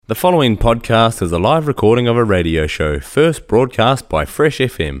The following podcast is a live recording of a radio show first broadcast by Fresh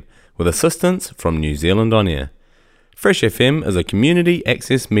FM with assistance from New Zealand On Air. Fresh FM is a community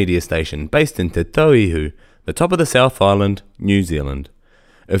access media station based in Te Tauihu, the top of the South Island, New Zealand.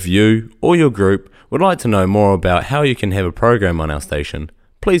 If you or your group would like to know more about how you can have a program on our station,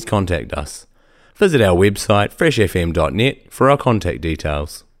 please contact us. Visit our website freshfm.net for our contact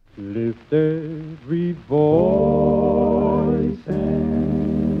details. Lift every voice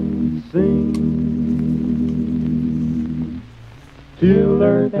and sing till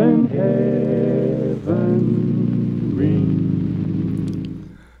earth and heaven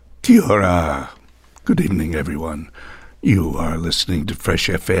ring. Kia ora. Good evening, everyone. You are listening to Fresh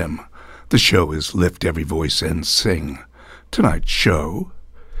FM. The show is Lift Every Voice and Sing. Tonight's show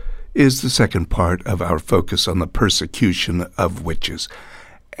is the second part of our focus on the persecution of witches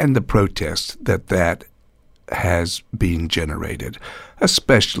and the protest that has been generated,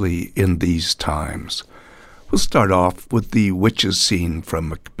 especially in these times. We'll start off with the witches scene from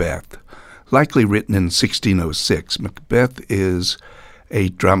Macbeth. Likely written in 1606, Macbeth is a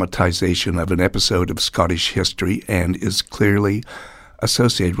dramatization of an episode of Scottish history and is clearly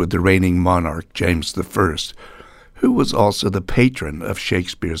associated with the reigning monarch James I, who was also the patron of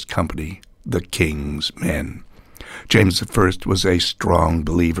Shakespeare's company, the King's Men. James I was a strong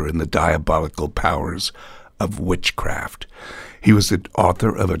believer in the diabolical powers of witchcraft. He was the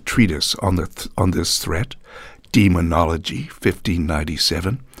author of a treatise on this threat, Demonology,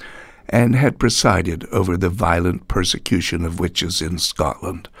 1597, and had presided over the violent persecution of witches in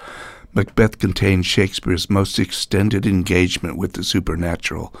Scotland. Macbeth contains Shakespeare's most extended engagement with the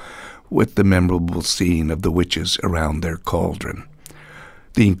supernatural, with the memorable scene of the witches around their cauldron.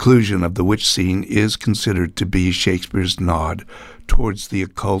 The inclusion of the witch scene is considered to be Shakespeare's nod towards the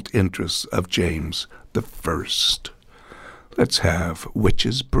occult interests of James I. Let's have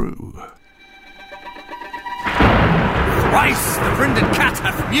Witch's Brew. Thrice the brinded cat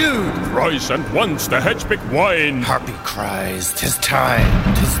hath mewed. Thrice and once the hedgepick whined. Harpy cries, 'tis time,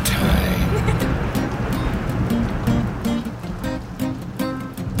 'tis time.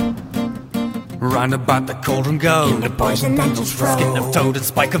 Round about the cauldron go. In the poison angels roll. Skin of toad and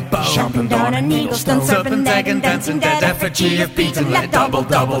spike of bone. Sharpened on a needle stone. Serpent egg and dancing dead effigy of beaten. Let double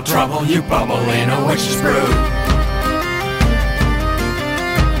trouble you bubble in a witch's brew.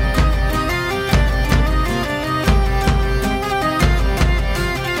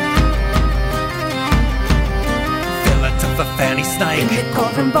 Fanny snake, in the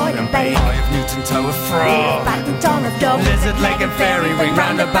cauldron boil and bake. Eye of Newton, toe of frog, back and tongue of dog. Lizard leg and fairy ring.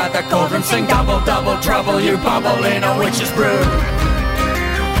 Round about the cauldron sing double trouble you bubble in a witch's brew.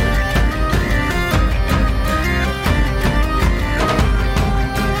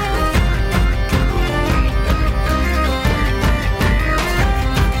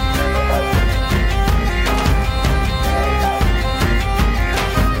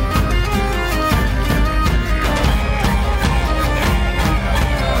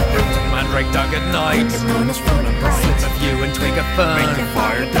 Dug at night, the moon is full of bright. Slip of yew and twig of fern. Make the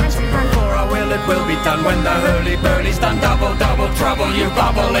fire dance and burn. For our will it will be done when the hurly-burly's done. Double trouble you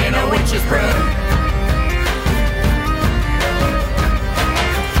bubble in a witch's brew.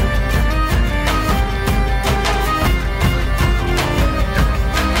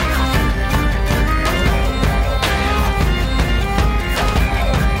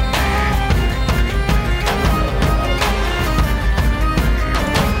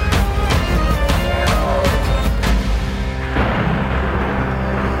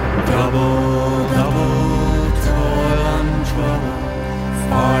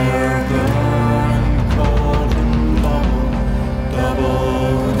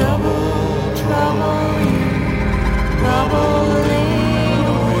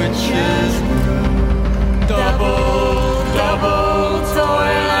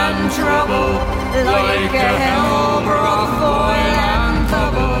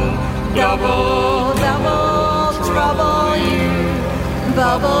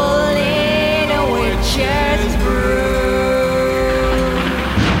 Bubble in a witch's brew.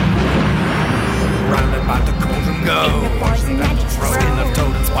 Round about the cauldron go. In the poison angels roll. Skin of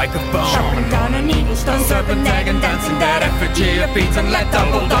toad and spike of bone. Sharpened on a needle stone. Serpent egg and dancing dead effigy of beaten. Let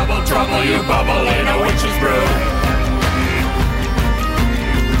double trouble you bubble in a witch's brew.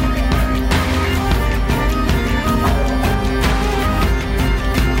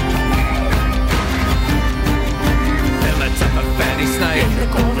 Snake. In the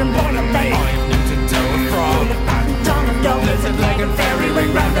cauldron boil and bake. Eye of Newton, toe of frog, tongue of dog. lizard leg and fairy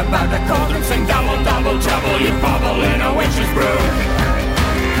ring. Round about the cauldron sing double trouble you bubble in a witch's brew.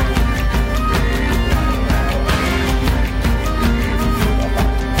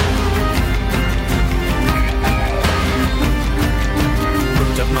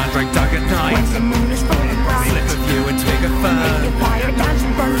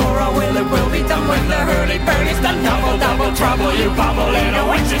 you bubble in a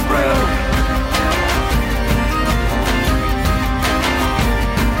witch's brew.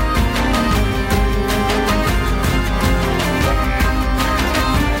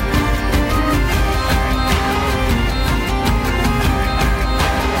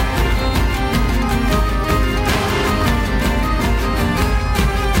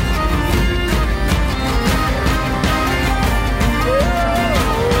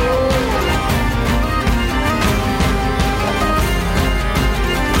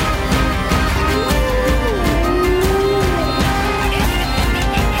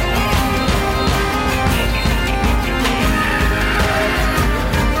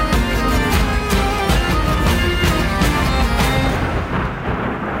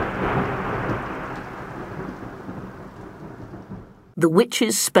 The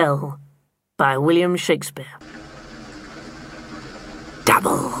Witch's Spell by William Shakespeare.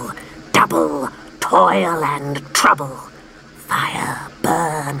 Double, double, toil and trouble, fire,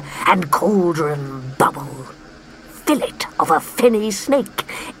 burn, and cauldron bubble. Fillet of a fenny snake,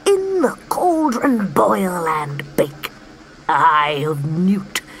 in the cauldron boil and bake. Eye of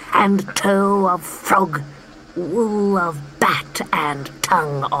newt and toe of frog, wool of bat and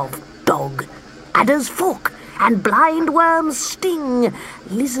tongue of dog. Adder's fork and blind worm's sting,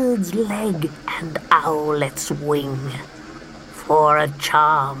 lizard's leg and owlet's wing. For a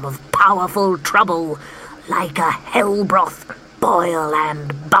charm of powerful trouble, like a hell broth, boil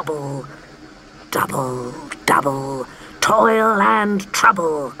and bubble. Double, double, toil and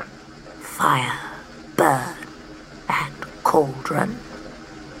trouble, fire, burn, and cauldron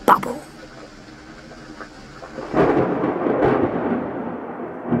bubble.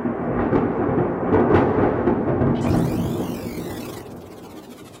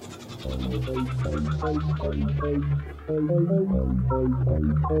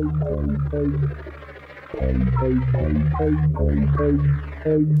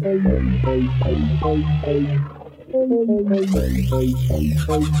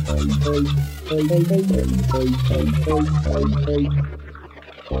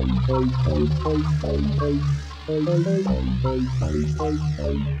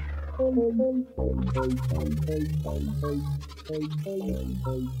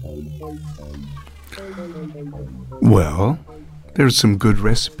 Well, there's some good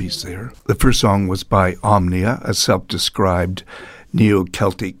recipes there. The first song was by Omnia, a self-described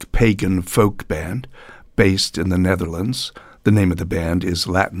neo-Celtic pagan folk band based in the Netherlands. The name of the band is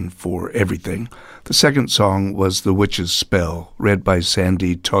Latin for everything. The second song was The Witch's Spell, read by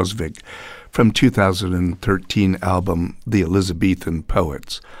Sandy Tosvig from 2013 album The Elizabethan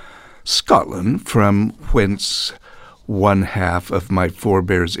Poets. Scotland, from whence one half of my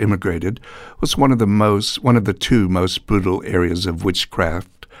forebears immigrated, was one of the two most brutal areas of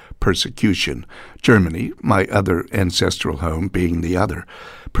witchcraft persecution. Germany, my other ancestral home, being the other.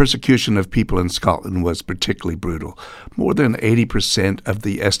 Persecution of people in Scotland was particularly brutal. More than 80% of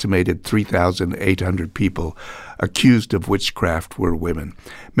the estimated 3,800 people accused of witchcraft were women.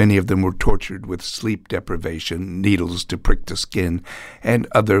 Many of them were tortured with sleep deprivation, needles to prick the skin, and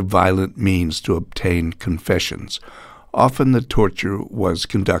other violent means to obtain confessions. Often the torture was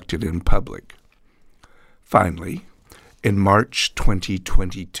conducted in public. Finally, in March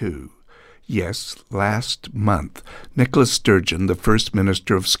 2022, yes, last month, Nicola Sturgeon, the First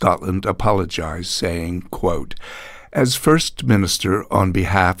Minister of Scotland, apologized, saying, quote, "As First Minister on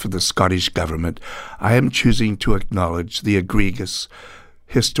behalf of the Scottish Government, I am choosing to acknowledge the egregious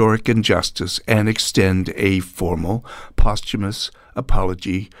historic injustice and extend a formal, posthumous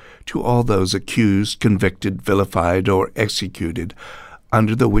apology to all those accused, convicted, vilified, or executed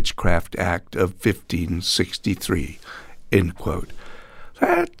under the Witchcraft Act of 1563, end quote.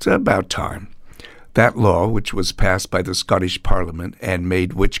 That's about time. That law, which was passed by the Scottish Parliament and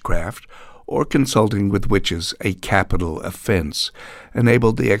made witchcraft, or consulting with witches, a capital offence,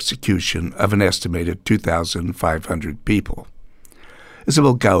 enabled the execution of an estimated 2,500 people.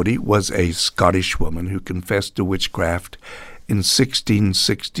 Isabel Gowdy was a Scottish woman who confessed to witchcraft in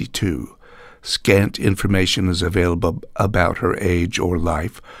 1662. Scant information is available about her age or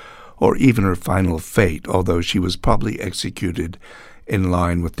life, or even her final fate, although she was probably executed in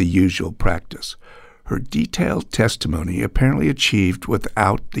line with the usual practice. Her detailed testimony, apparently achieved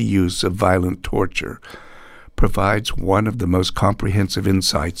without the use of violent torture, provides one of the most comprehensive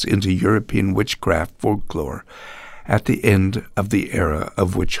insights into European witchcraft folklore at the end of the era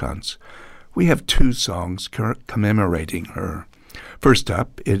of witch hunts. We have two songs commemorating her. First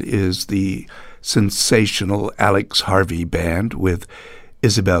up, it is the sensational Alex Harvey Band with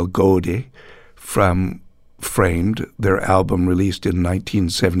Isabel Gowdy from Framed, their album released in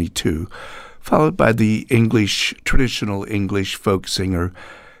 1972, followed by the traditional English folk singer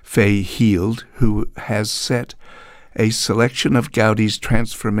Fay Heald, who has set a selection of Gowdy's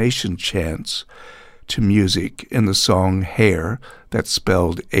transformation chants to music in the song Hare, that's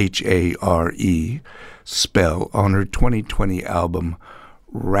spelled H-A-R-E, Spell, on her 2020 album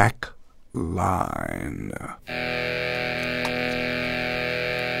Rack Line.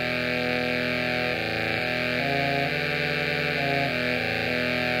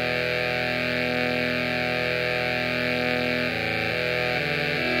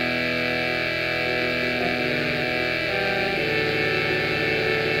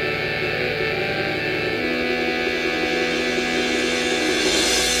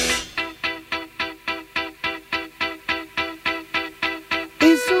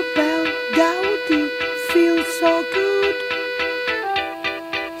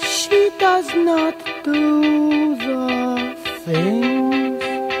 Not do the things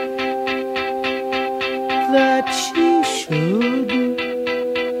that she should.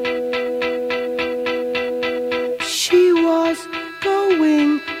 She was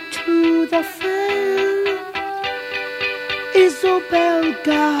going to the fair, Isabel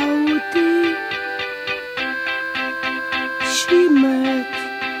Gowdy. She met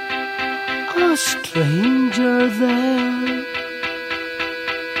a stranger there.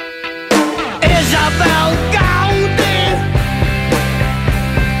 Isabel Gowdy,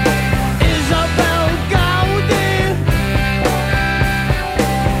 Isabel Gowdy,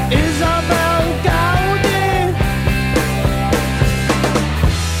 Isabel Gowdy.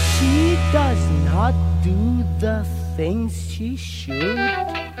 She does not do the things she should.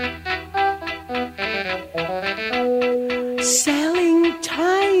 Selling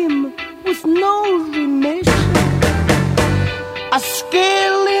time with no remission, a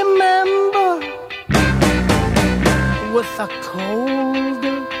scaly member with a cold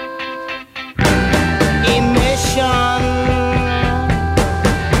emission.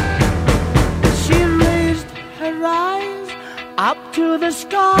 She raised her eyes up to the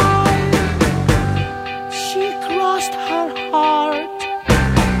sky. She crossed her heart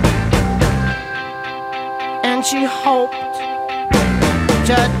and she hoped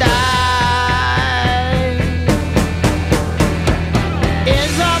to die.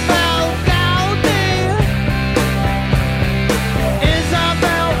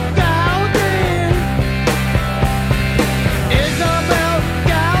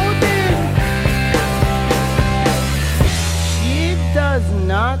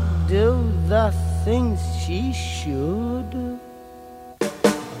 Do the things she should.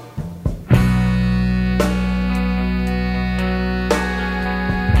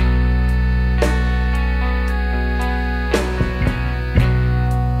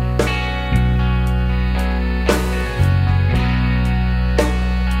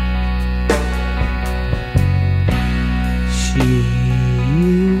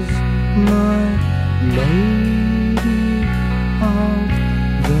 She's my lady of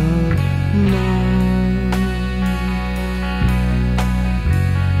the night.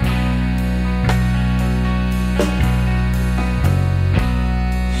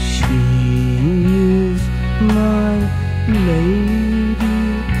 She's my lady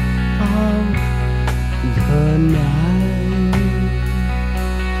of the night.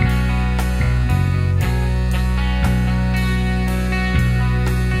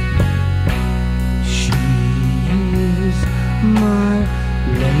 She's my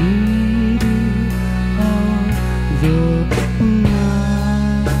lady of the night.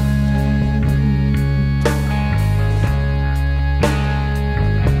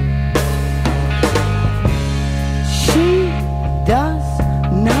 She does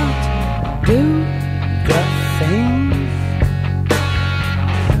not do the things.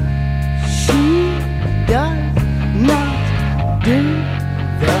 She does not do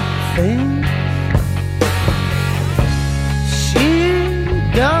the things. She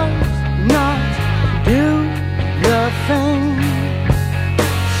does not do the thing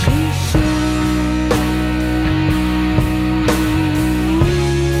she should.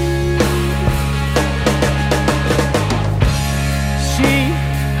 She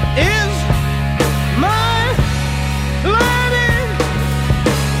is my lady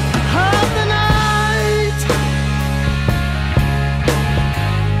of the night.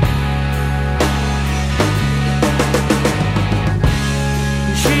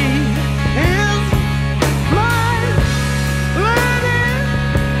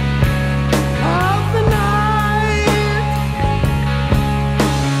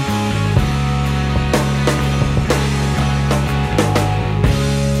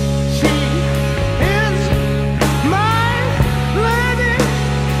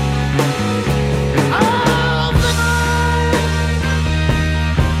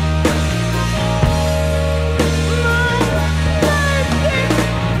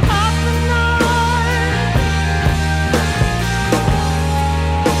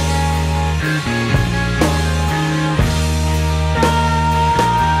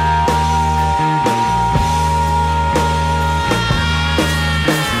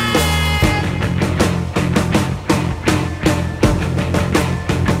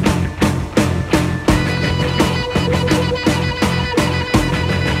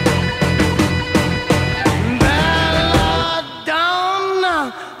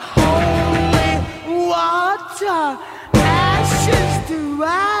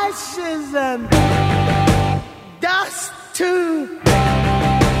 and dust to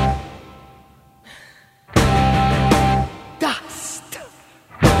dust.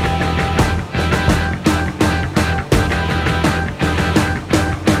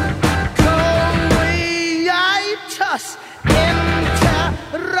 Coitus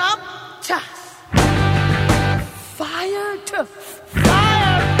interruptus. Fire to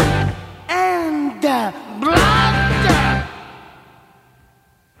fire and blood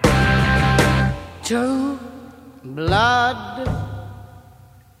to blood.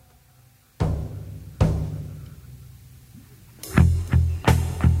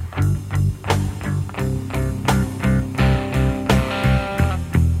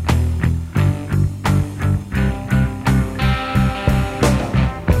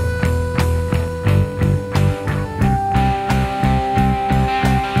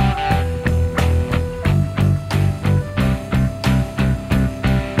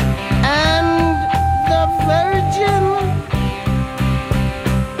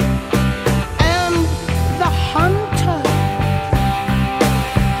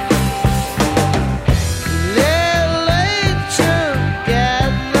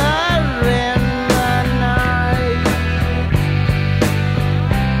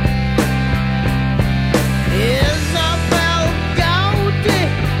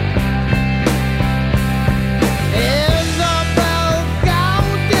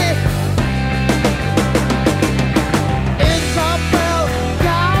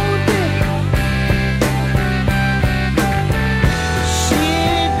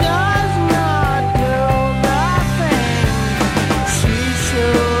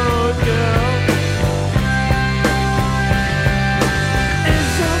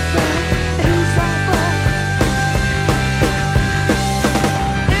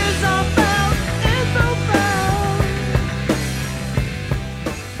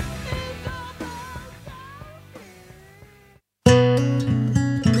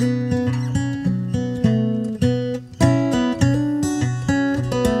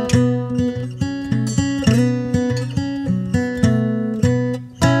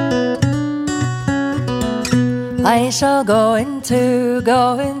 I shall go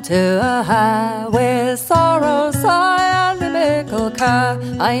into a high with sorrow, sigh, and miracle car.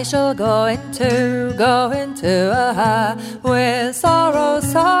 I shall go into a high with sorrow,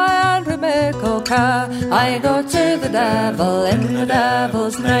 sigh, and miracle car. I go to the devil in the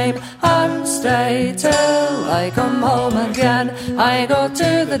devil's name and stay till I come home again. I go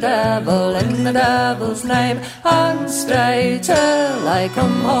to the devil in the devil's name and stay till I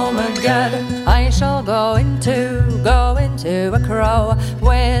come home again. I shall go into a crow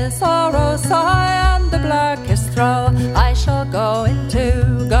with sorrow, sigh, and the blackest throw. I shall go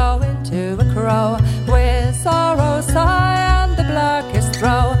into a crow with sorrow, sigh, and the blackest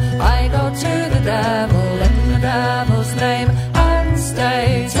throw. I go to the devil in the devil's name and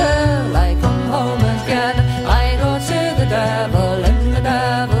stay till I come home again. I go to the devil in the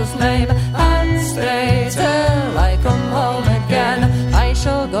devil's name and stay till I come home again. I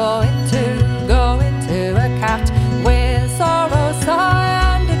shall go into a cat with sorrow,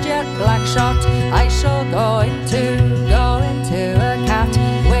 sigh, and a jet black shot. I shall go into a cat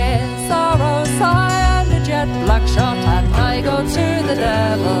with sorrow, sigh, and a jet black shot. And I go to the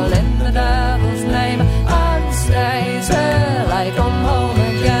devil in the devil's name and stay till I come home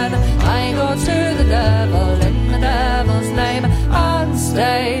again. I go to the devil in the devil's name and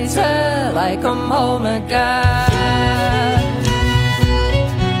stay till I come home again.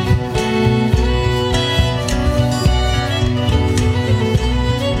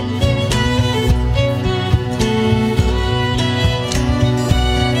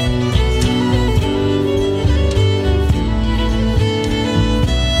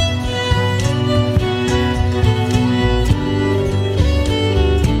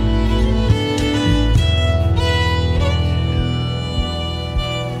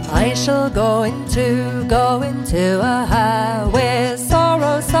 I shall go into a high with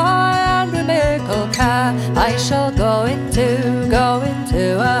sorrow, sigh, and a miracle car. I shall go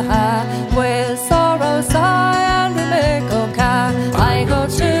into a high with sorrow, sigh, and a miracle car. I go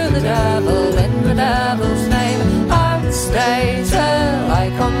to the devil in the devil's name and stay till I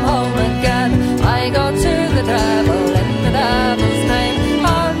come home again. I go to the devil in the devil's name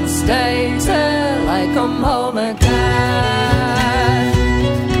and stay till I come home again.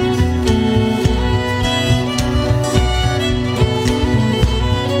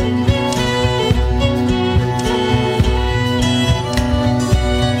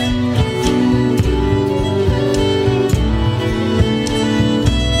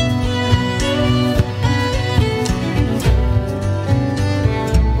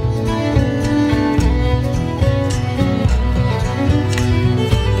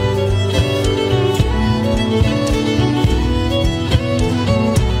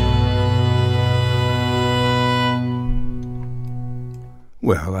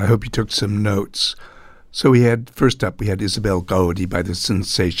 Well, I hope you took some notes. So first up we had Isabel Gaudy by the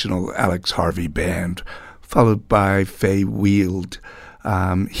sensational Alex Harvey Band, followed by Faye Healed,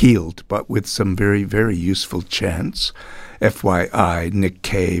 but with some very, very useful chants. FYI, Nick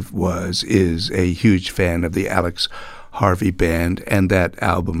Cave is a huge fan of the Alex Harvey Band and that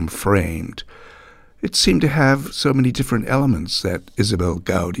album Framed. It seemed to have so many different elements, that Isabel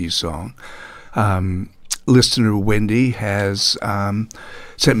Gaudy song. Listener Wendy has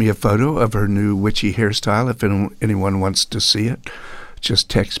sent me a photo of her new witchy hairstyle. If anyone wants to see it, just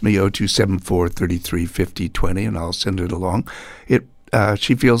text me 0274-335020 and I'll send it along.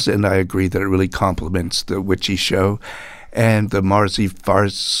 She feels, and I agree, that it really complements the witchy show. And the Marzi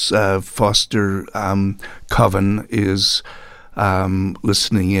Foster Coven is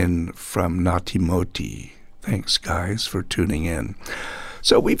listening in from Natimoti. Thanks, guys, for tuning in.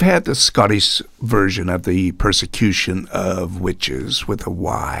 So we've had the Scottish version of the persecution of witches with a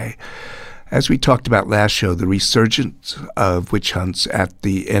Y. As we talked about last show, the resurgence of witch hunts at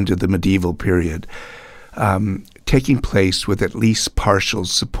the end of the medieval period, taking place with at least partial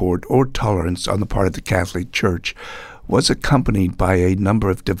support or tolerance on the part of the Catholic Church, was accompanied by a number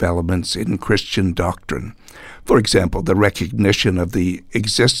of developments in Christian doctrine. For example, the recognition of the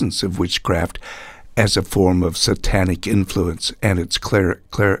existence of witchcraft as a form of satanic influence and its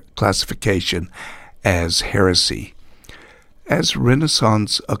classification as heresy. As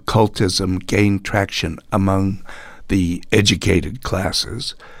Renaissance occultism gained traction among the educated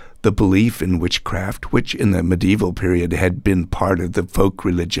classes, the belief in witchcraft, which in the medieval period had been part of the folk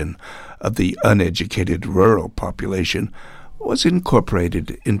religion of the uneducated rural population, was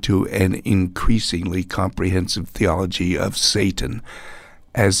incorporated into an increasingly comprehensive theology of Satan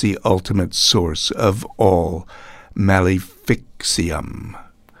as the ultimate source of all maleficium.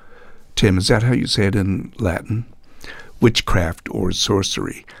 Tim, is that how you say it in Latin? Witchcraft or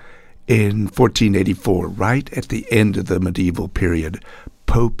sorcery. In 1484, right at the end of the medieval period,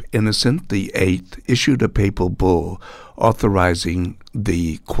 Pope Innocent VIII issued a papal bull authorizing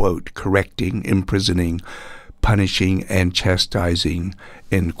the, quote, correcting, imprisoning, punishing, and chastising,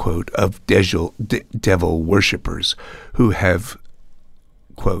 end quote, of devil worshippers who have,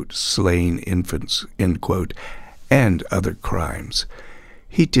 quote, slain infants, end quote, and other crimes.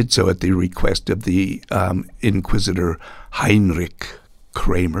 He did so at the request of the Inquisitor Heinrich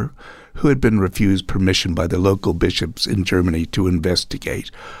Kramer, who had been refused permission by the local bishops in Germany to investigate,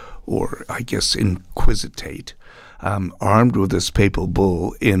 or I guess inquisitate. Armed with this papal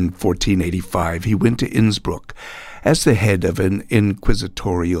bull in 1485, he went to Innsbruck as the head of an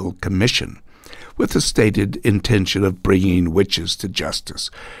inquisitorial commission, with the stated intention of bringing witches to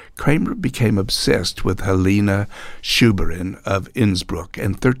justice. Kramer became obsessed with Helena Schuberin of Innsbruck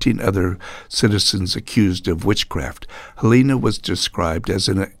and 13 other citizens accused of witchcraft. Helena was described as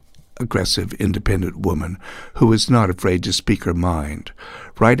an aggressive, independent woman who was not afraid to speak her mind.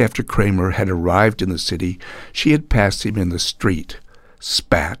 Right after Kramer had arrived in the city, she had passed him in the street,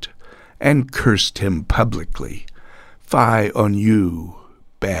 spat, and cursed him publicly. "Fie on you,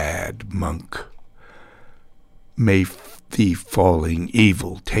 bad monk. May the falling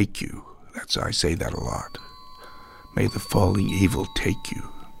evil take you." I say that a lot. May the falling evil take you.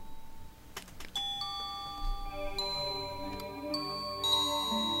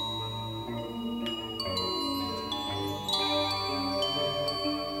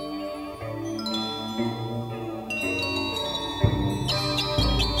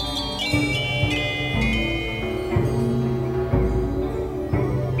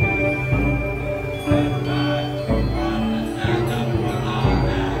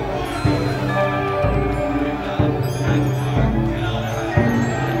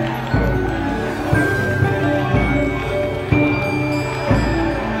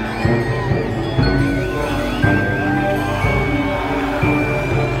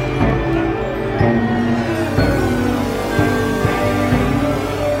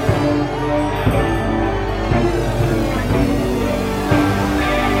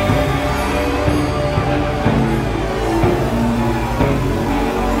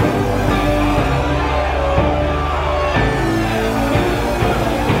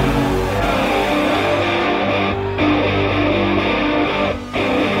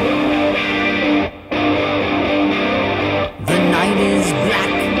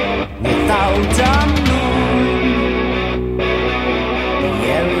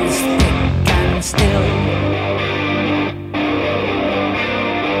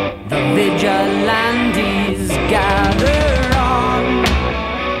 Vigilantes gather on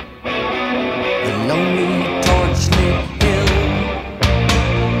the lonely torch-lit hill.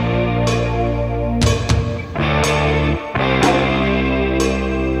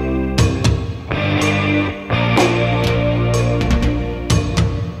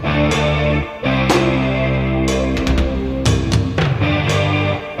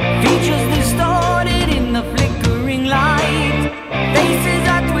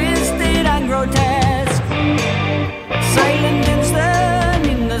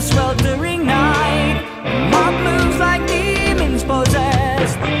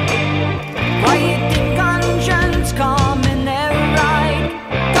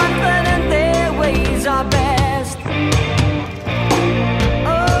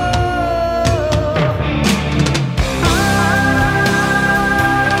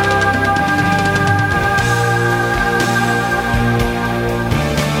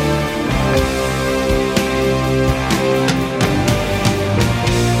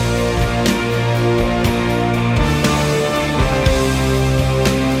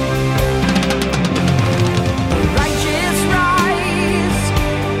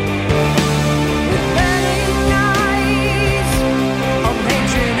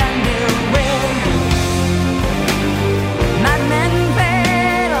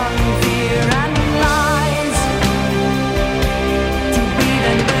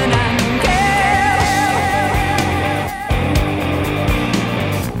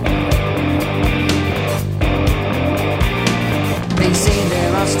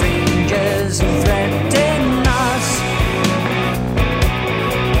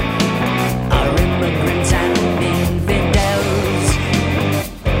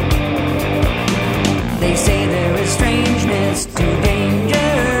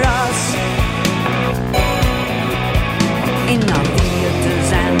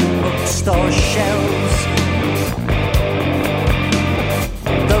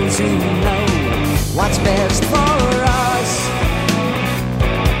 to know what's best for us.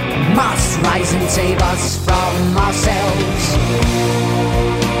 Must rise and save us from ourselves.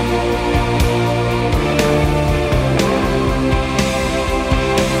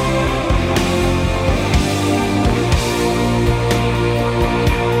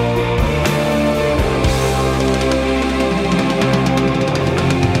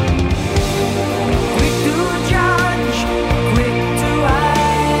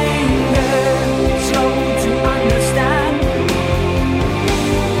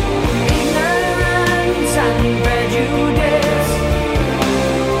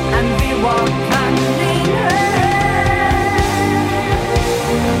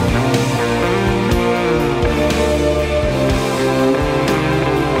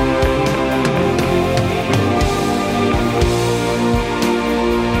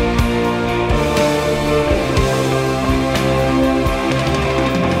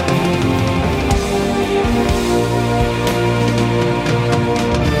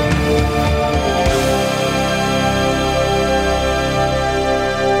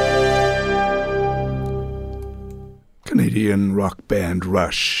 Canadian rock band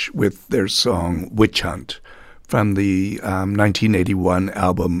Rush with their song Witch Hunt from the 1981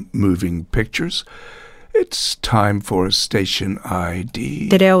 album Moving Pictures. It's time for Station ID.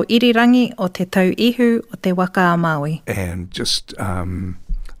 Te reo irirangi o te tau ihu o te waka a Maui. And just a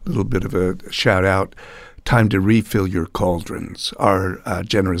little bit of a shout out. Time to refill your cauldrons. Our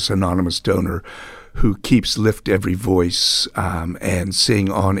generous anonymous donor who keeps Lift Every Voice and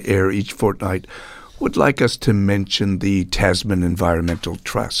Sing on air each fortnight would like us to mention the Tasman Environmental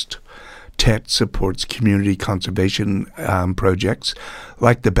Trust. TET supports community conservation projects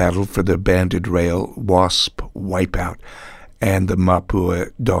like the Battle for the Banded Rail, WASP, Wipeout, and the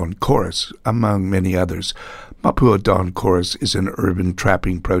Mapua Dawn Chorus, among many others. Mapua Dawn Chorus is an urban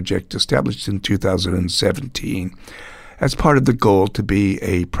trapping project established in 2017 as part of the goal to be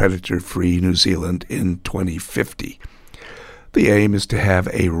a predator-free New Zealand in 2050. The aim is to have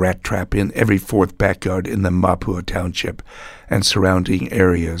a rat trap in every fourth backyard in the Mapua Township and surrounding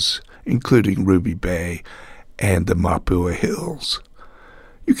areas, including Ruby Bay and the Mapua Hills.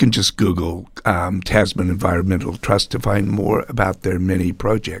 You can just Google Tasman Environmental Trust to find more about their many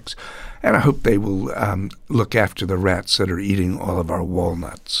projects, and I hope they will look after the rats that are eating all of our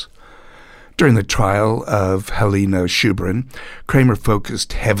walnuts. During the trial of Helena Schubrin, Kramer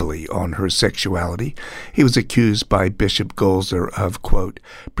focused heavily on her sexuality. He was accused by Bishop Golzer of, quote,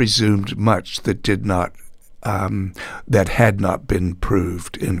 presumed much that had not been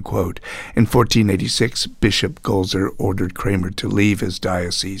proved, end quote. In 1486, Bishop Golzer ordered Kramer to leave his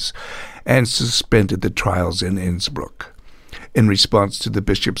diocese and suspended the trials in Innsbruck. In response to the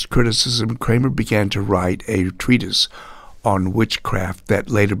bishop's criticism, Kramer began to write a treatise on witchcraft that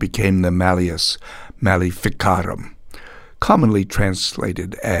later became the Malleus Maleficarum, commonly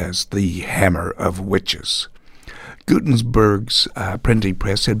translated as the Hammer of Witches. Gutenberg's printing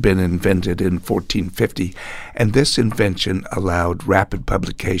press had been invented in 1450, and this invention allowed rapid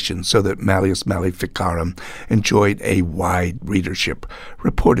publication so that Malleus Maleficarum enjoyed a wide readership,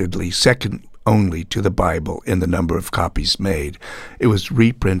 reportedly second only to the Bible in the number of copies made. It was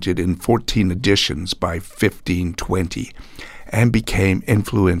reprinted in 14 editions by 1520 and became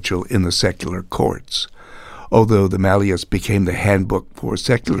influential in the secular courts. Although the Malleus became the handbook for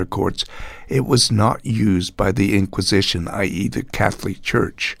secular courts, it was not used by the Inquisition, i.e. the Catholic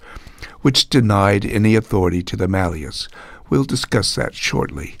Church, which denied any authority to the Malleus. We'll discuss that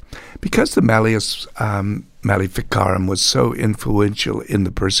shortly. Because the Malleus Maleficarum was so influential in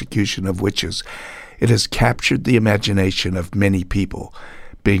the persecution of witches, it has captured the imagination of many people,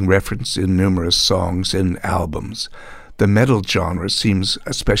 being referenced in numerous songs and albums. The metal genre seems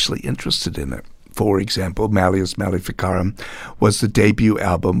especially interested in it. For example, Malleus Maleficarum was the debut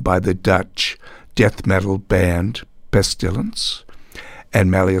album by the Dutch death metal band Pestilence, and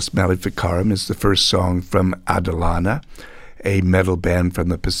Malleus Maleficarum is the first song from Adalana, a metal band from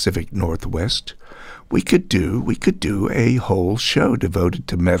the Pacific Northwest. We could do a whole show devoted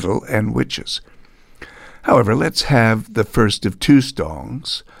to metal and witches. However, let's have the first of two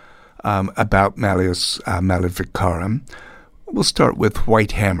songs about Malleus Maleficarum. We'll start with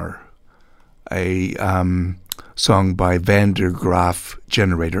White Hammer, a song by Van der Graaf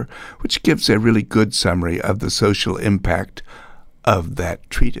Generator, which gives a really good summary of the social impact of that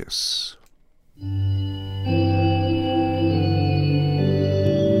treatise.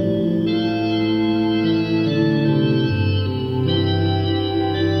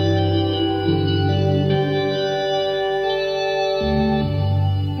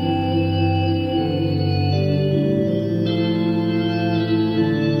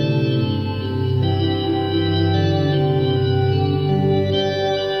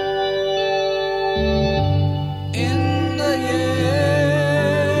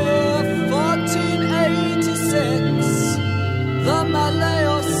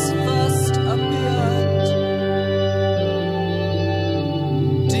 Maleus first appeared,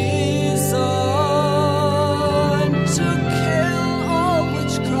 designed to kill all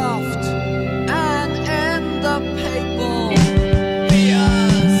witchcraft and end the papal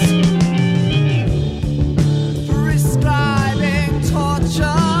fears, prescribing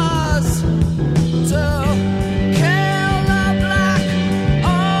tortures to kill the black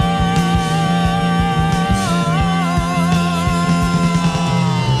arts,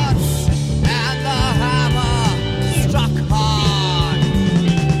 and the hammer struck hard.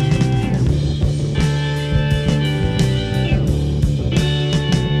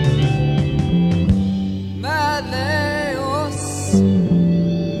 Maleus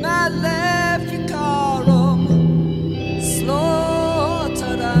Maleficarum,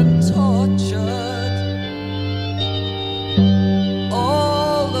 slaughtered and tortured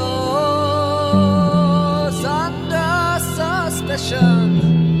all those under suspicion,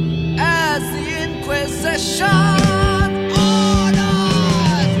 as the Inquisition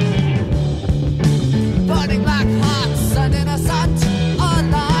ordered, burning black hearts and innocent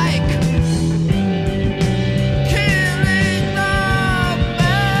alike, killing the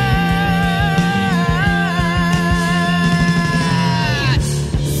man.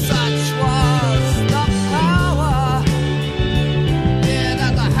 Such was the power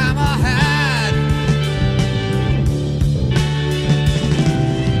that the hammer had.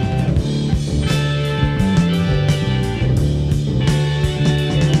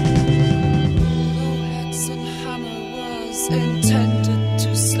 No axe and hammer was intended to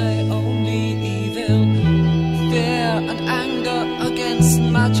slay only evil. Fear and anger against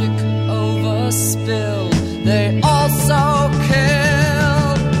magic overspill. They also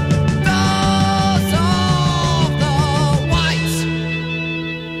killed those of the white.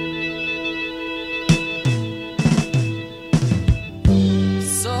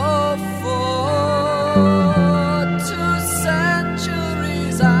 So for 2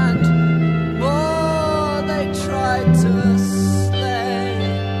 centuries and more they tried to slay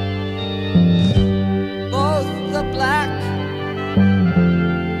both the black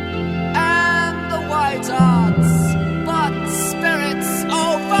and the white arts, but spirits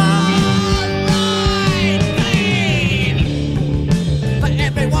override pain for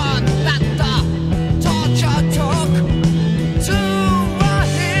everyone that the torture took to a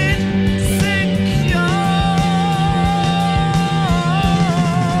insecure.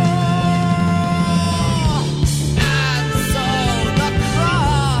 And so the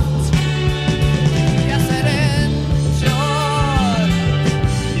craft, yes, it endured.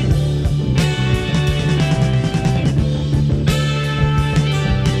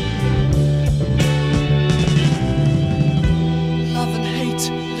 Love and hate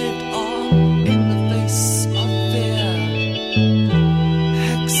lived on in the face of fear.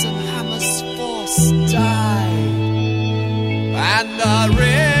 Hex and hammer's force died, and the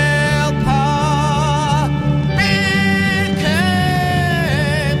real power became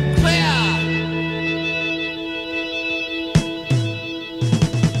clear.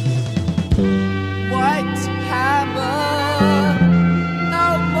 White hammer no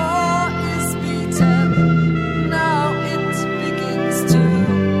more is beaten. Now it begins to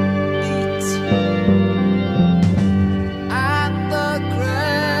beat, and the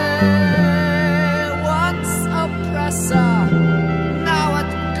grey once oppressor, now at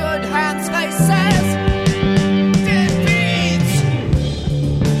good hands faces defeat,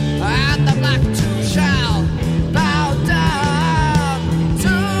 and the black too shall bow down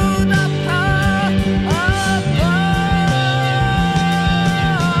to the power above.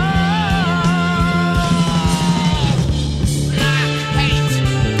 Black hate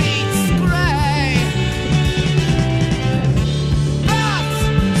beats grey, but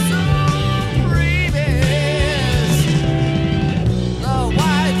supreme is the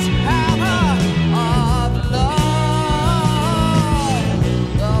white hammer of love.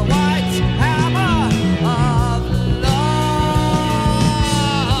 The white hammer of love.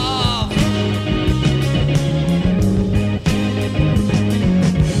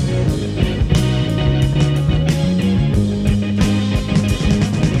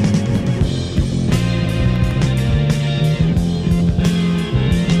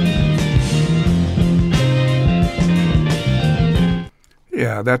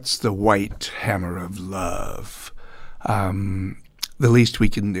 Yeah, that's the white hammer of love.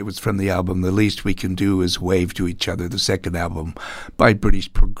 it was from the album The Least We Can Do Is Wave to Each Other, the second album by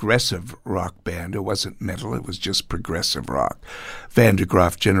British progressive rock band. It wasn't metal, it was just progressive rock. Van de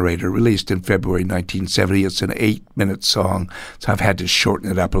Graaff Generator, released in February 1970. It's an 8-minute song, so I've had to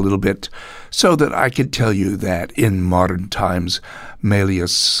shorten it up a little bit so that I could tell you that in modern times,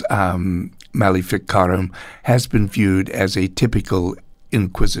 Malleus Maleficarum has been viewed as a typical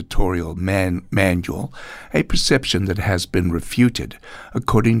inquisitorial manual, a perception that has been refuted.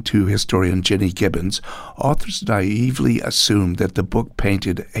 According to historian Jenny Gibbons, authors naively assumed that the book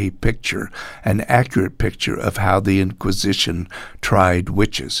painted a picture, an accurate picture of how the Inquisition tried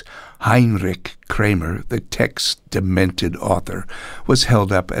witches. Heinrich Kramer, the text's demented author, was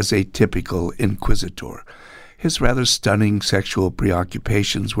held up as a typical inquisitor. His rather stunning sexual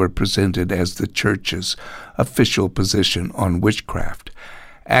preoccupations were presented as the Church's official position on witchcraft.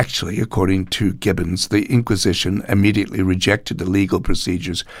 Actually, according to Gibbons, the Inquisition immediately rejected the legal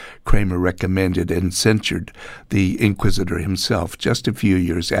procedures Kramer recommended and censured the Inquisitor himself just a few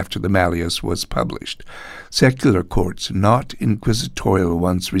years after the Malleus was published. Secular courts, not inquisitorial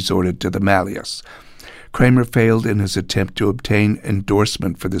ones, resorted to the Malleus. Kramer failed in his attempt to obtain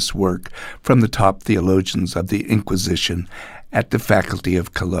endorsement for this work from the top theologians of the Inquisition at the faculty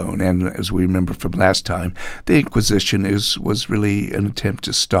of Cologne. And as we remember from last time, the Inquisition was really an attempt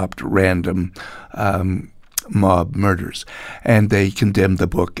to stop random mob murders. And they condemned the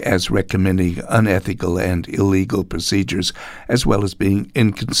book as recommending unethical and illegal procedures, as well as being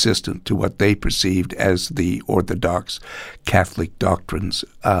inconsistent to what they perceived as the orthodox Catholic doctrines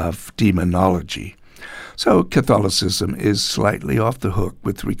of demonology. So Catholicism is slightly off the hook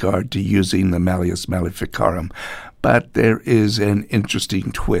with regard to using the Malleus Maleficarum, but there is an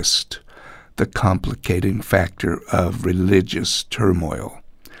interesting twist, the complicating factor of religious turmoil.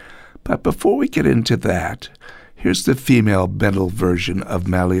 But before we get into that, here's the female metal version of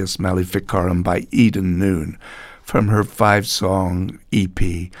Malleus Maleficarum by Eden Noon from her 5-song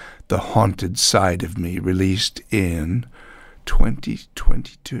EP, The Haunted Side of Me, released in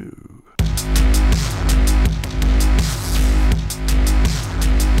 2022.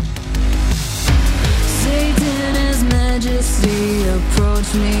 Satan, His Majesty,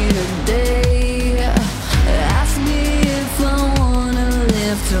 approached me today. Asked me if I wanna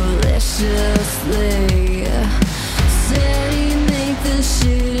live deliciously. Said he'd make this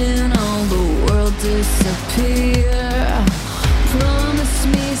shit and all the world disappear. Promised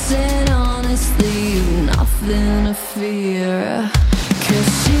me, said honestly, you've nothing to fear. 'Cause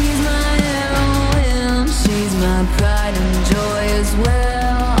she's my heroine, she's my pride and joy as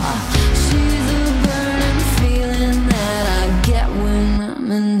well. She's a burning feeling that I get when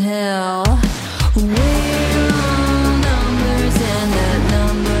I'm in hell. We're all numbers and that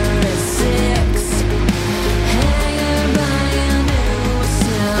number is 6. Hang her by a noose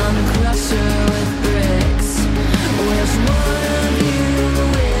and crush her with bricks. Which one of you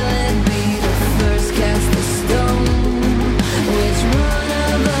will it be the first cast the stone? Which one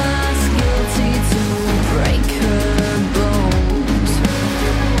of us guilty to break her bones?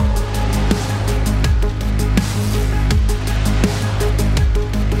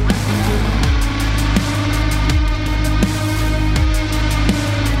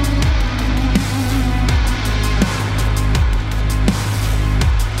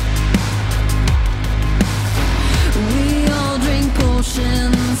 We all drink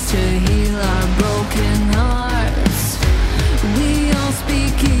potions to heal our broken hearts. We all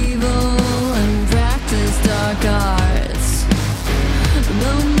speak evil and practice dark arts.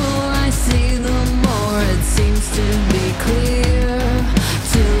 The more I see, the more it seems to be clear.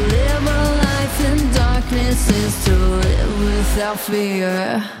 To live a life in darkness is to live without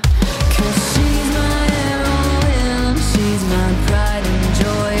fear. 'Cause she's my heroine, she's my pride and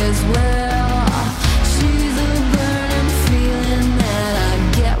joy as well. She's a burning feeling that I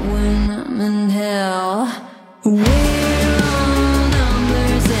get when I'm in hell. We're all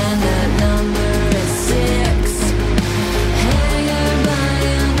numbers and that number is 6. Hang her by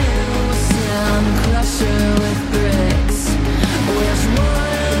a noose and crush her with bricks. Which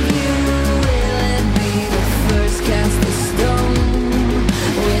one of you will it be the first cast the stone?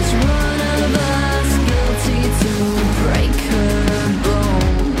 Which one of us guilty to break her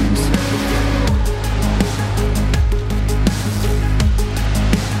bones?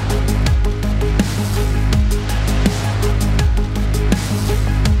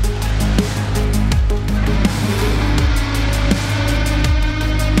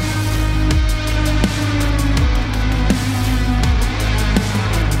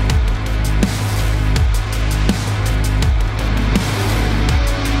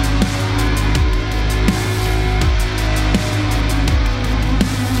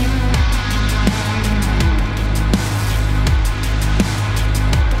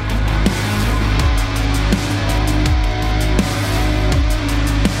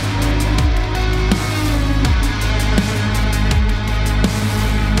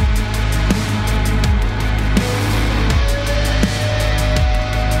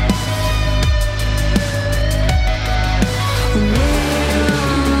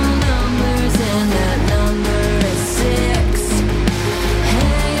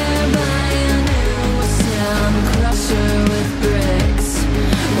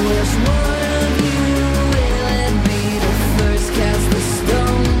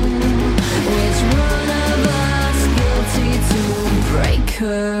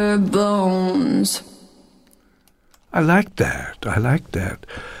 I like that.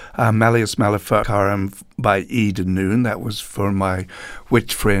 Malleus Maleficarum by Eden Noon. That was for my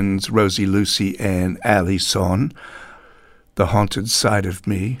witch friends Rosie, Lucy, and Alison. The Haunted Side of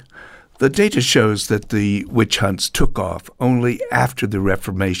Me. The data shows that the witch hunts took off only after the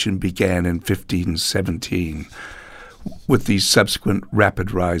Reformation began in 1517, with the subsequent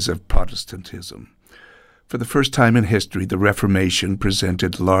rapid rise of Protestantism. For the first time in history, the Reformation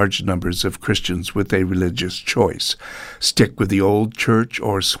presented large numbers of Christians with a religious choice: stick with the old church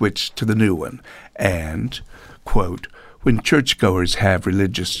or switch to the new one. And, quote, when churchgoers have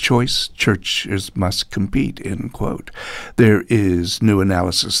religious choice, churches must compete, end quote. There is new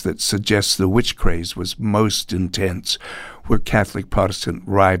analysis that suggests the witch craze was most intense where Catholic-Protestant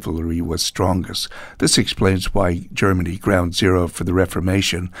rivalry was strongest. This explains why Germany, ground zero for the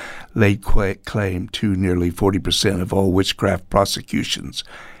Reformation, laid claim to nearly 40% of all witchcraft prosecutions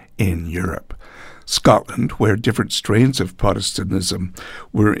in Europe. Scotland, where different strains of Protestantism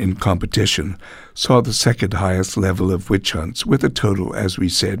were in competition, saw the second highest level of witch hunts, with a total, as we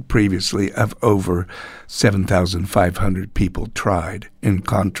said previously, of over 7,500 people tried. In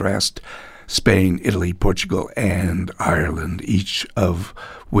contrast, Spain, Italy, Portugal, and Ireland, each of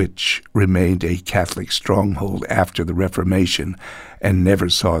which remained a Catholic stronghold after the Reformation and never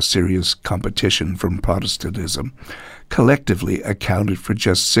saw serious competition from Protestantism, collectively accounted for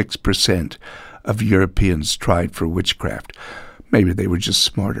just 6% of Europeans tried for witchcraft. Maybe they were just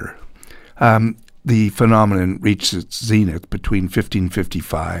smarter. The phenomenon reached its zenith between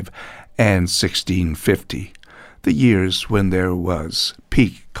 1555 and 1650, the years when there was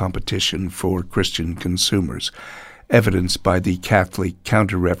peak competition for Christian consumers, evidenced by the Catholic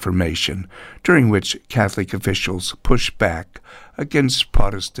Counter-Reformation, during which Catholic officials pushed back against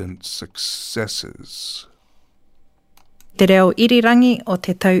Protestant successes. Te reo irirangi o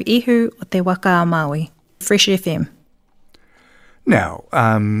te tau ihu o te waka a Maui. Fresh FM. Now,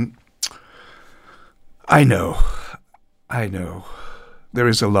 I know. There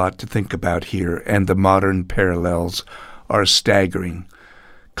is a lot to think about here, and the modern parallels are staggering.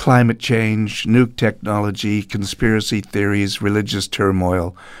 Climate change, nuke technology, conspiracy theories, religious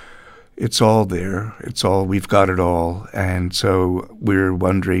turmoil. It's all there. We've got it all. And so we're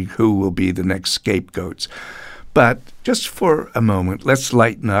wondering who will be the next scapegoats. But just for a moment, let's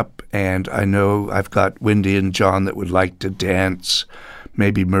lighten up. And I know I've got Wendy and John that would like to dance,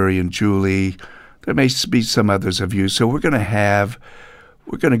 maybe Murray and Julie. There may be some others of you. So we're going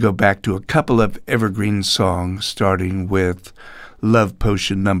to go back to a couple of evergreen songs, starting with Love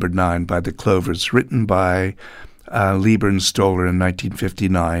Potion No. 9 by the Clovers, written by Lieber and Stoller in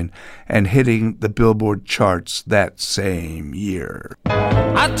 1959, and hitting the Billboard charts that same year.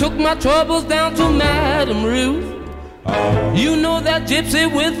 I took my troubles down to Madame Ruth. You know that gypsy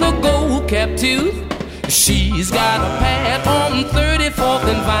with the gold cap tooth. She's got a pad on 34th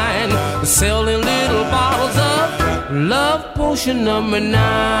and Vine, selling little bottles of Love Potion No. 9.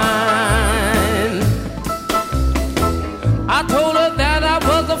 I told her that I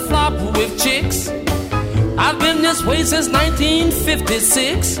was a flop with chicks. I've been this way since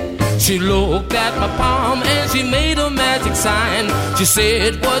 1956. She looked at my palm and she made a magic sign. She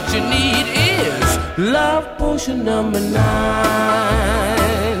said, what you need is Love Potion No. 9.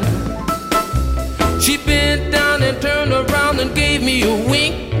 She bent down and turned around and gave me a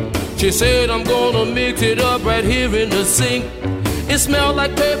wink. She said, I'm gonna mix it up right here in the sink. It smelled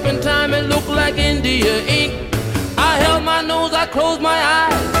like turpentine and looked like India ink. I held my nose, I closed my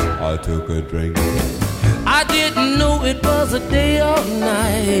eyes. I took a drink. I didn't know it was a day or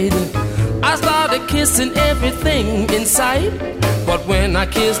night. I started kissing everything in sight. But when I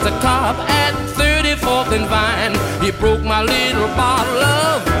kissed the cop at 34th and Vine, he broke my little bottle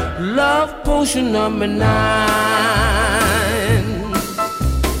of Love Potion No. 9.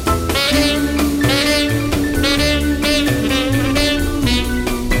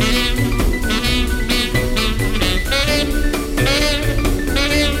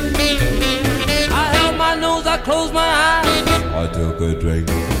 Closed my eyes. I took a drink.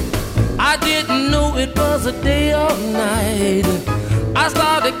 I didn't know it was a day or night. I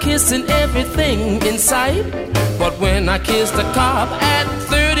started kissing everything in sight. But when I kissed the cop at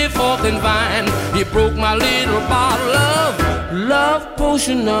 34th and Vine, he broke my little bottle of Love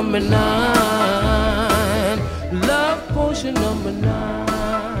Potion No. 9. Love Potion No. 9.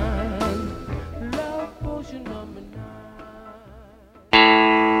 Love Potion No. 9.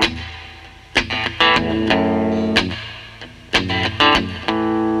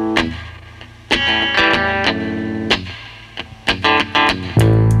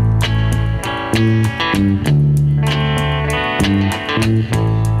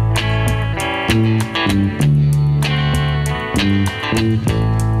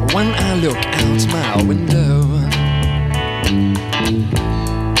 When I look out my window,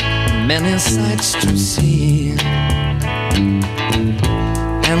 many sights to see.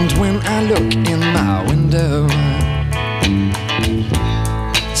 And when I look in my window,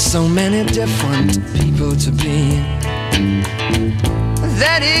 so many different people to be,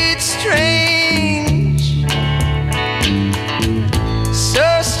 that it's strange,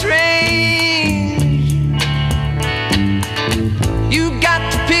 so strange. You got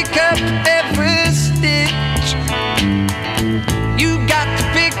to pick up every stitch. You got to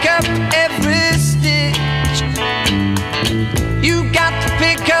pick up every stitch. You got to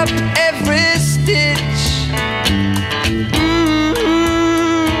pick up every stitch.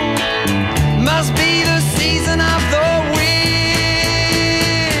 Must be the season of the witch.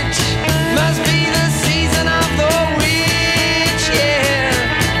 Must be the season of the witch, yeah.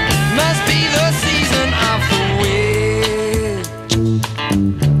 Must be the season of the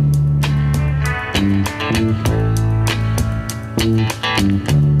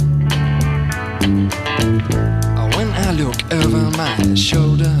When I look over my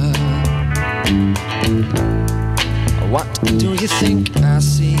shoulder, what do you think I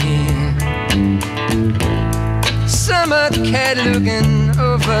see? Summer cat looking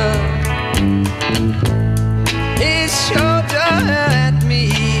over his shoulder at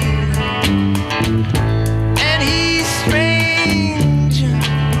me, and he's strange,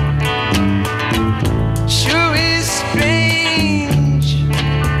 sure is strange.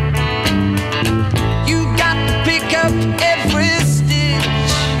 You got to pick up every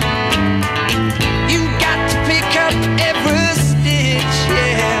stitch. You got to pick up every stitch,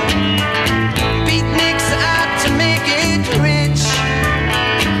 yeah. Beatniks out to make it rich.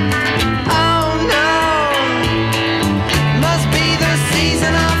 Oh no, must be the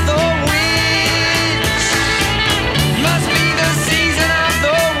season of the witch. Must be the season of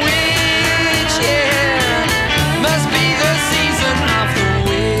the witch, yeah. Must be the season of the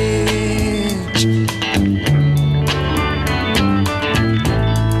witch.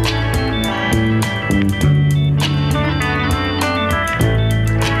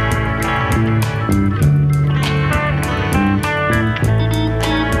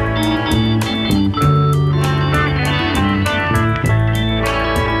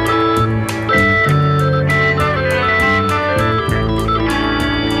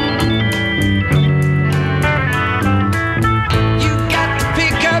 You got to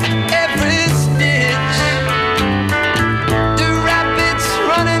pick up every stitch. The rabbits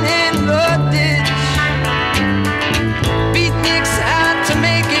running in the ditch. Beatniks out to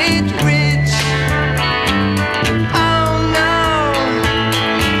make it rich. Oh no,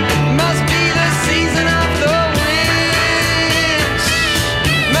 must be the season of the witch.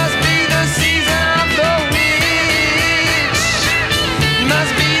 Must be the season of the witch.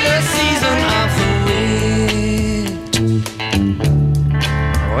 Must be the season of the witch.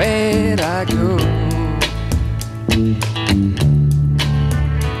 Where'd I go?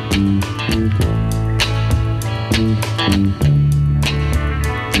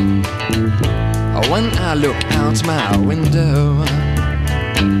 When I look out my window,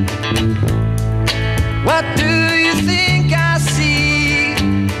 what do you think I see?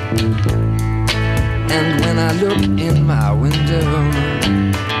 And when I look in my window,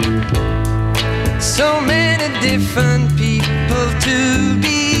 so many different people to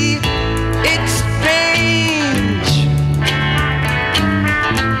be. It's strange,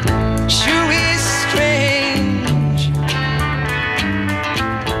 sure is strange.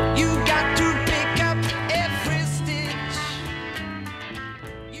 You got to pick up every stitch.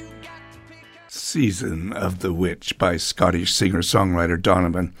 You got to pick up. Season of the Witch by Scottish singer-songwriter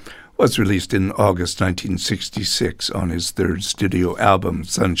Donovan was released in August 1966 on his third studio album,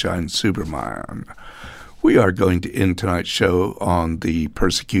 Sunshine Superman. We are going to end tonight's show on the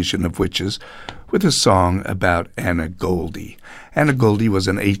persecution of witches with a song about Anna Goldie. Anna Goldie was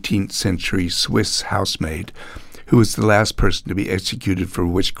an 18th century Swiss housemaid who was the last person to be executed for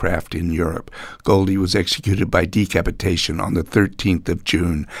witchcraft in Europe. Goldie was executed by decapitation on the 13th of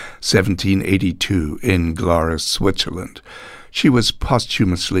June, 1782, in Glarus, Switzerland. She was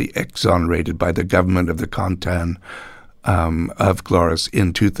posthumously exonerated by the government of the canton of Glarus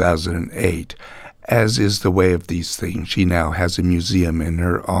in 2008. As is the way of these things, she now has a museum in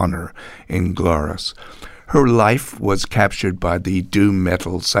her honor in Glarus. Her life was captured by the doom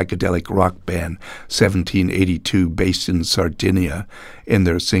metal psychedelic rock band 1782, based in Sardinia, in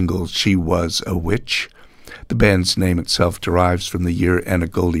their single She Was a Witch. The band's name itself derives from the year Anna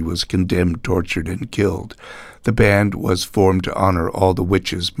Goldie was condemned, tortured, and killed. The band was formed to honor all the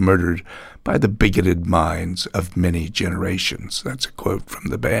witches murdered by the bigoted minds of many generations. That's a quote from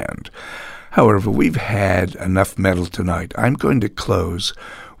the band. However, we've had enough metal tonight. I'm going to close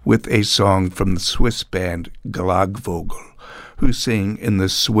with a song from the Swiss band Glagvogel, who sing in the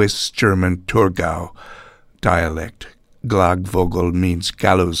Swiss-German Thurgau dialect. Glagvogel means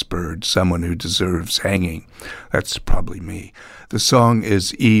gallows bird, someone who deserves hanging. That's probably me. The song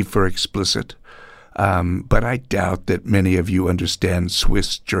is E for explicit, but I doubt that many of you understand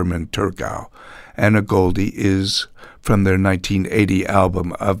Swiss-German Thurgau. Anna Goldie is from their 1980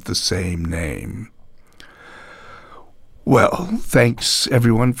 album of the same name. Well, thanks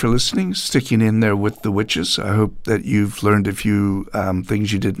everyone for listening, sticking in there with the witches. I hope that you've learned a few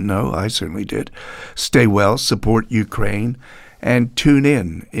things you didn't know. I certainly did. Stay well, support Ukraine, and tune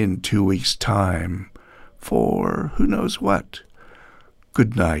in 2 weeks' time for who knows what.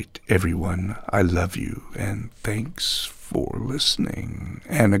 Good night, everyone. I love you, and thanks for listening.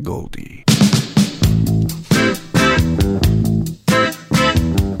 Anna Goldie.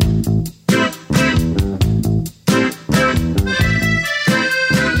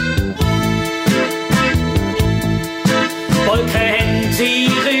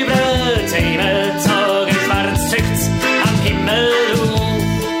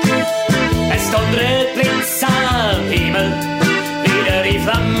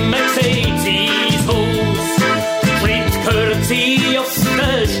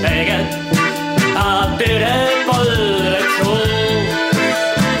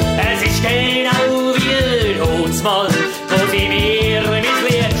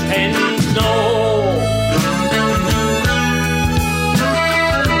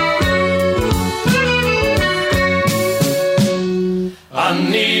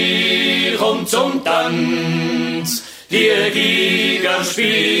 Zum Tanz, die Giger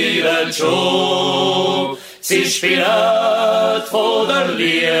spielen schon. Sie spielen von der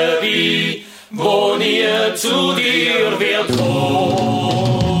Liebe, wo nie zu dir wird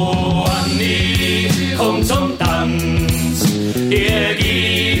kommen. Annie, komm zum Tanz, die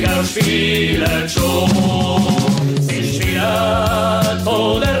Giger spielen schon. Sie spielen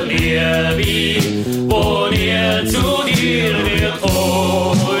von der Liebe, wo nie zu dir wird kommen.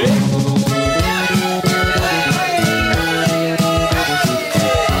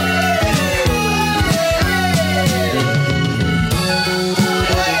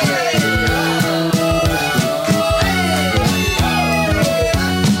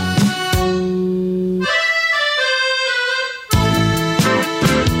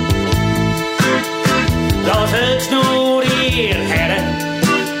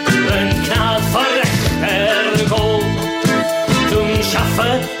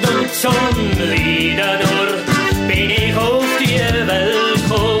 Zum Lieder nur bin ich auf die Welt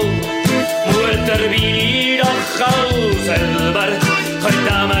gekommen. Mutter bin ich doch auch selber,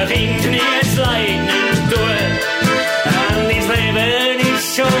 könnt am Kind nichts leiden tun. An das Leben ist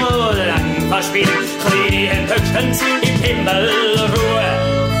schon lang verspielt, kleine höchstens im Himmel Ruhe.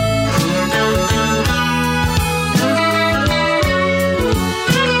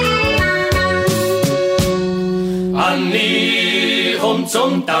 Annie, komm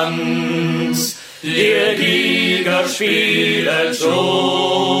zum Tanz, die Giger spielen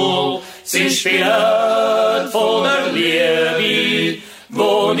schon. Sie spielen von der Liebe,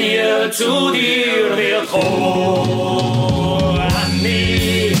 wo nie zu dir wird kommen.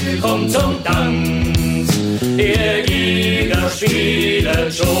 Annie, komm zum Tanz, die Giger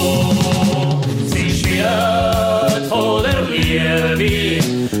spielen schon. Sie spielen von der Liebe,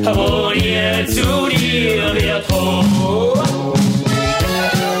 wo nie zu dir wird kommen.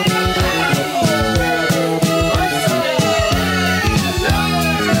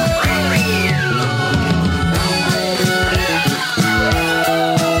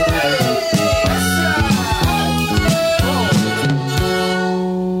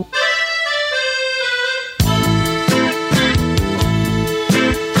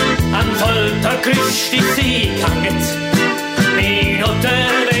 Christi Sieg hanget, min och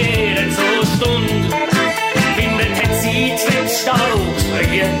döden så stund. Vinden hätt sitt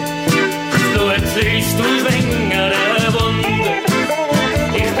tvättstaugsröje, plötsligt stod svängare wund.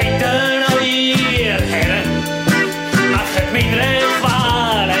 Ich bitte euch, Herren, machet mindre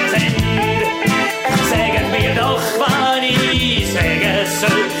Qual als End. Säget mir doch, wann ich säge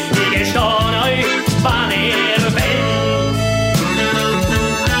soll, ich gestehn euch, wann bennt.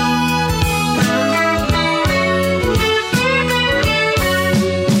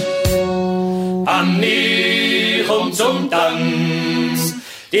 Annie, komm zum Tanz,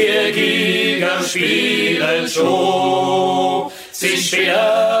 die Giger spielen schon. Sie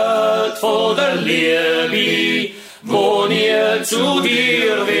spielt von der Liebe, wo nie zu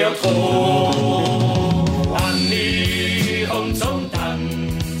dir wird kommen. Anni kommt zum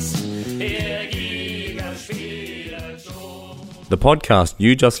Tanz, Giger spielt schon. The podcast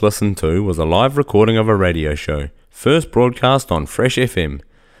you just listened to was a live recording of a radio show, first broadcast on Fresh FM,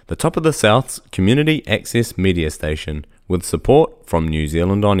 the top of the South's community access media station, with support from New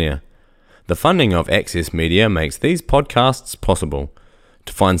Zealand On Air. The funding of Access Media makes these podcasts possible.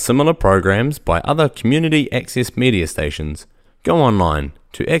 To find similar programs by other community access media stations, go online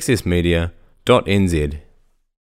to accessmedia.nz.